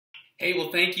Hey,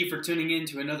 well, thank you for tuning in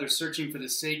to another Searching for the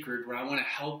Sacred, where I want to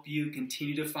help you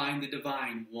continue to find the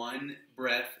divine one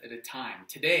breath at a time.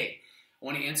 Today, I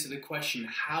want to answer the question,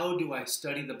 how do I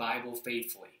study the Bible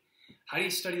faithfully? How do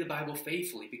you study the Bible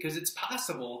faithfully? Because it's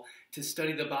possible to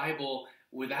study the Bible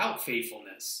without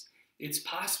faithfulness. It's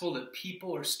possible that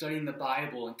people are studying the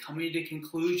Bible and coming to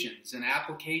conclusions and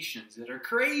applications that are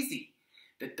crazy,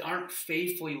 that aren't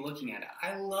faithfully looking at it.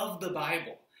 I love the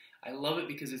Bible. I love it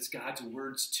because it's God's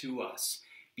words to us.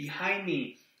 Behind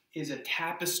me is a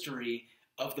tapestry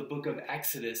of the book of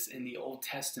Exodus in the Old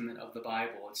Testament of the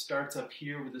Bible. It starts up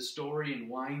here with a story and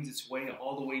winds its way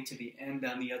all the way to the end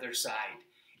on the other side.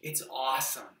 It's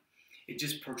awesome. It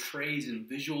just portrays in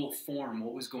visual form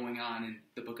what was going on in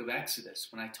the book of Exodus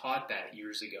when I taught that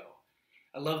years ago.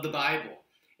 I love the Bible,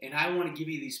 and I want to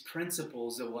give you these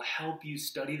principles that will help you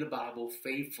study the Bible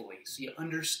faithfully so you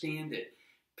understand it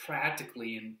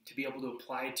practically and to be able to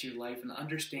apply it to your life and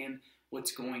understand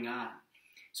what's going on.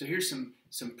 So here's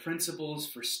some principles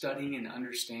for studying and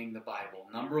understanding the Bible.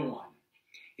 Number one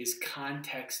is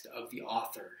context of the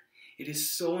author. It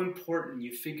is so important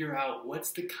you figure out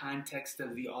what's the context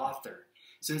of the author.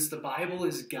 Since the Bible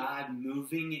is God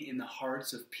moving in the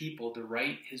hearts of people to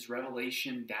write his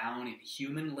revelation down in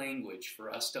human language for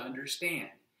us to understand,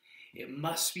 it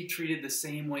must be treated the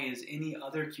same way as any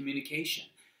other communication.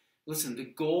 Listen, the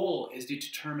goal is to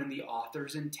determine the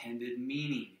author's intended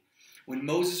meaning. When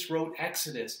Moses wrote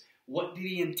Exodus, what did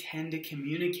he intend to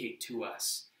communicate to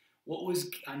us? What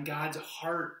was on God's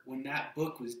heart when that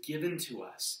book was given to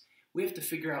us? We have to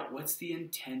figure out what's the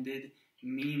intended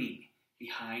meaning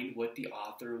behind what the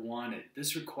author wanted.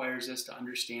 This requires us to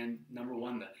understand, number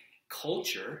one, the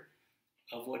culture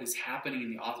of what is happening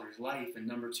in the author's life, and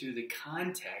number two, the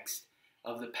context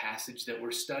of the passage that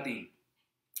we're studying.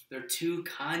 There are two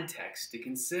contexts to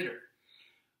consider.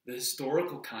 The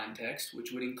historical context,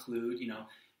 which would include,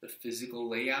 the physical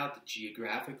layout, the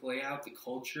geographic layout, the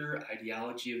culture,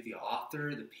 ideology of the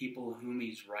author, the people whom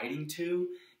he's writing to.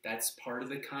 That's part of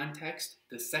the context.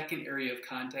 The second area of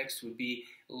context would be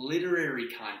literary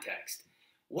context.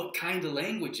 What kind of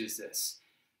language is this?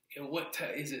 What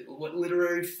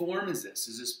literary form is this?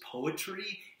 Is this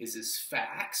poetry? Is this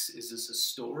facts? Is this a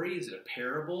story? Is it a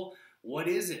parable? What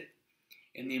is it?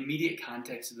 In the immediate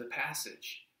context of the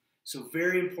passage. So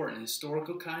very important,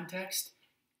 historical context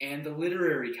and the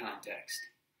literary context.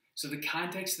 So the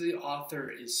context of the author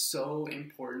is so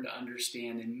important to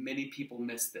understand, and many people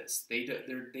miss this. They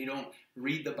don't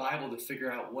read the Bible to figure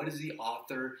out what is the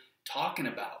author talking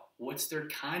about. What's their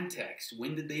context?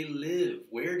 When did they live?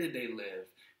 Where did they live?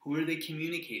 Who are they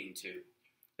communicating to?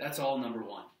 That's all number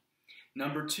one.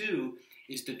 Number two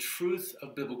is the truth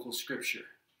of biblical scripture.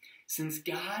 Since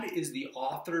God is the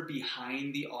author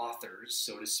behind the authors,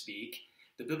 so to speak,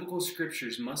 the biblical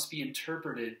scriptures must be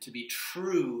interpreted to be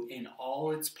true in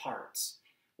all its parts.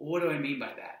 Well, what do I mean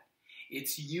by that?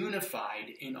 It's unified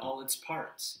in all its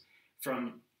parts.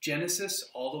 From Genesis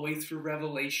all the way through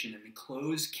Revelation in the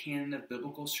closed canon of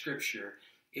biblical scripture,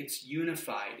 it's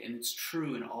unified and it's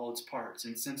true in all its parts.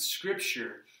 And since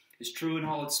scripture is true in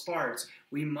all its parts,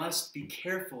 we must be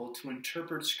careful to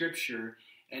interpret scripture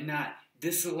and not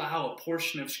disallow a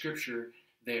portion of scripture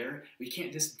there. We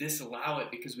can't just disallow it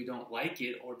because we don't like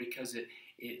it or because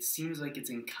it seems like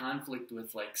it's in conflict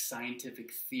with like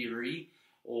scientific theory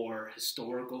or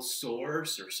historical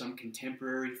source or some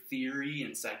contemporary theory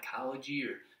in psychology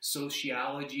or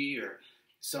sociology or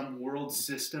some world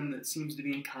system that seems to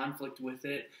be in conflict with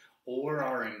it, or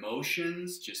our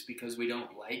emotions. Just because we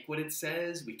don't like what it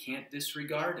says, we can't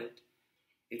disregard it.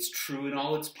 It's true in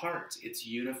all its parts. It's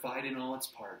unified in all its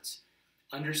parts.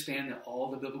 Understand that all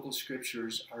the biblical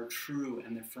scriptures are true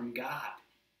and they're from God.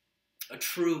 A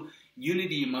true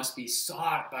unity must be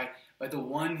sought by the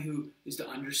one who is to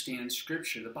understand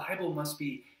scripture. The Bible must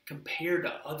be compared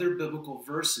to other biblical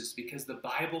verses because the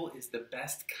Bible is the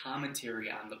best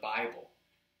commentary on the Bible.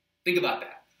 Think about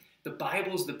that. The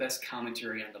Bible is the best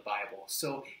commentary on the Bible.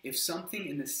 So if something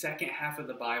in the second half of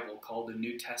the Bible called the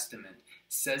New Testament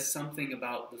says something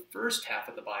about the first half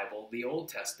of the Bible, the Old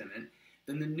Testament,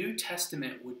 then the New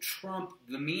Testament would trump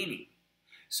the meaning.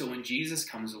 So when Jesus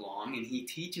comes along and he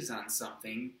teaches on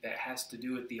something that has to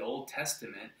do with the Old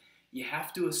Testament, you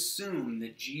have to assume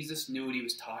that Jesus knew what he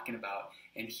was talking about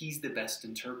and he's the best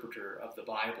interpreter of the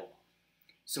Bible.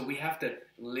 So we have to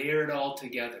layer it all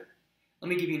together. Let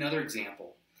me give you another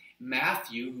example.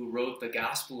 Matthew, who wrote the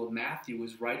Gospel of Matthew,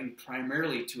 was writing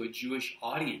primarily to a Jewish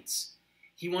audience.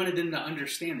 He wanted them to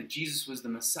understand that Jesus was the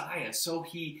Messiah, so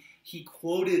he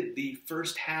quoted the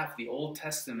first half, the Old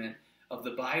Testament of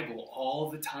the Bible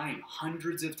all the time,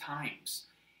 hundreds of times,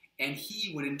 and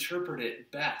he would interpret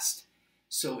it best.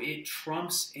 So it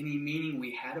trumps any meaning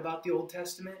we had about the Old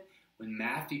Testament when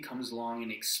Matthew comes along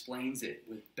and explains it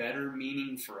with better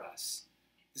meaning for us.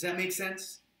 Does that make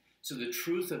sense? So the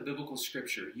truth of biblical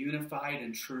scripture, unified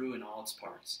and true in all its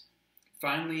parts.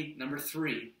 Finally, number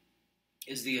 3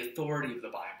 is the authority of the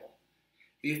Bible.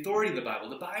 The authority of the Bible.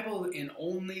 The Bible and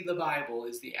only the Bible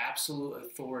is the absolute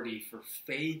authority for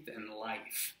faith and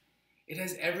life. It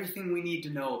has everything we need to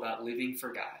know about living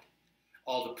for God.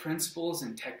 All the principles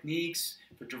and techniques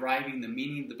for deriving the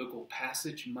meaning of the biblical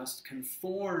passage must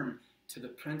conform to the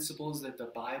principles that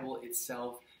the Bible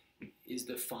itself is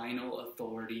the final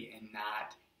authority and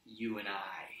not you and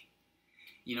I.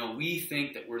 You know, we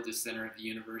think that we're the center of the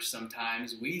universe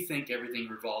sometimes. We think everything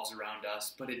revolves around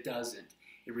us, but it doesn't.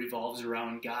 It revolves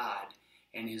around God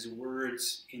and His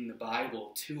words in the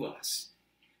Bible to us.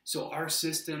 So our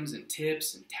systems and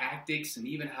tips and tactics and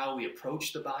even how we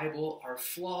approach the Bible are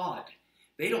flawed.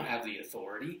 They don't have the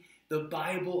authority. The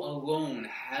Bible alone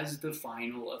has the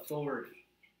final authority.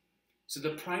 So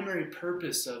the primary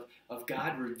purpose of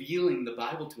God revealing the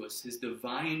Bible to us, His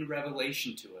divine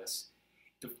revelation to us,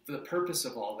 the purpose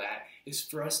of all that is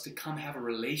for us to come have a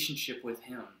relationship with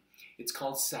Him. It's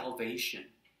called salvation.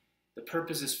 The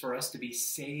purpose is for us to be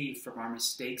saved from our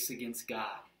mistakes against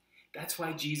God. That's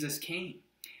why Jesus came.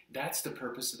 That's the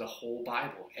purpose of the whole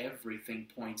Bible. Everything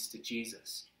points to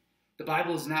Jesus. The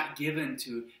Bible is not given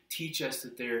to teach us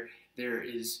that there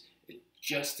is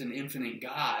just an infinite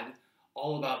God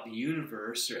all about the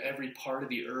universe or every part of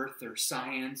the earth or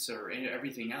science or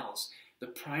everything else. The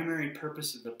primary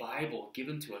purpose of the Bible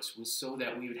given to us was so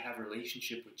that we would have a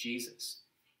relationship with Jesus.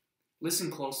 Listen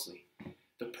closely.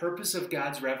 The purpose of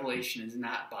God's revelation is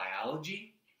not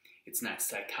biology. It's not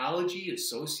psychology or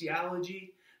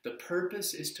sociology. The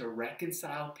purpose is to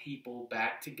reconcile people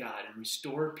back to God and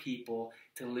restore people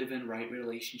to live in right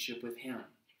relationship with Him.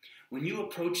 When you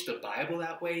approach the Bible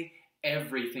that way,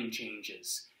 everything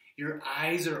changes. Your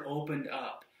eyes are opened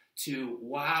up to,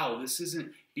 wow, this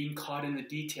isn't being caught in the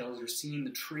details or seeing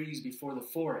the trees before the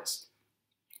forest.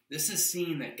 This is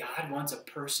seeing that God wants a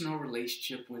personal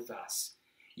relationship with us.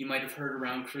 You might have heard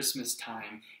around Christmas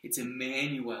time, it's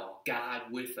Emmanuel, God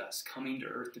with us, coming to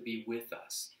earth to be with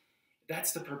us.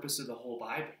 That's the purpose of the whole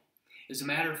Bible. As a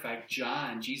matter of fact,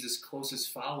 John, Jesus'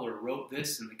 closest follower, wrote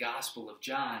this in the Gospel of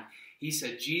John. He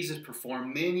said, Jesus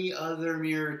performed many other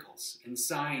miracles and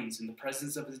signs in the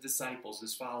presence of His disciples,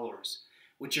 His followers,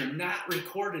 which are not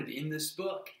recorded in this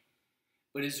book,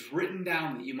 but is written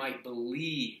down that you might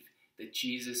believe that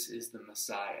Jesus is the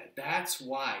Messiah. That's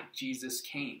why Jesus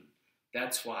came.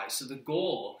 That's why. So the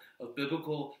goal of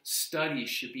biblical study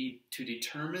should be to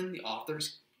determine the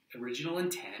author's original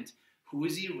intent. Who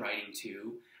is he writing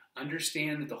to?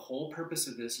 Understand that the whole purpose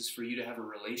of this is for you to have a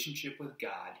relationship with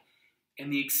God.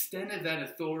 And the extent of that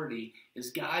authority is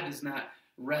God does not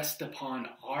rest upon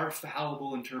our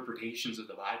fallible interpretations of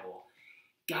the Bible.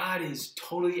 God is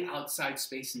totally outside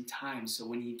space and time. So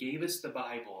when He gave us the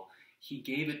Bible, He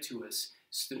gave it to us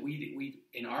so that we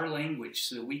in our language,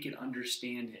 so that we can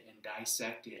understand it and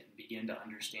dissect it and begin to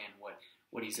understand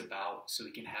what He's about, so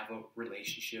we can have a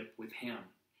relationship with Him.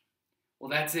 Well,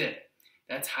 that's it.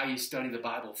 That's how you study the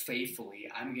Bible faithfully.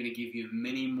 I'm going to give you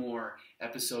many more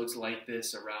episodes like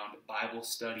this around Bible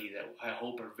study that I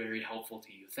hope are very helpful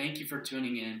to you. Thank you for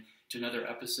tuning in to another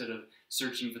episode of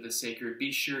Searching for the Sacred.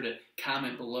 Be sure to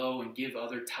comment below and give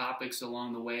other topics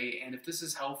along the way. And if this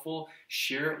is helpful,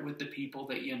 share it with the people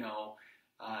that you know.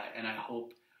 And I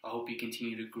hope you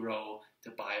continue to grow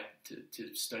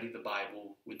to study the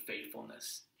Bible with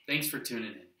faithfulness. Thanks for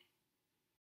tuning in.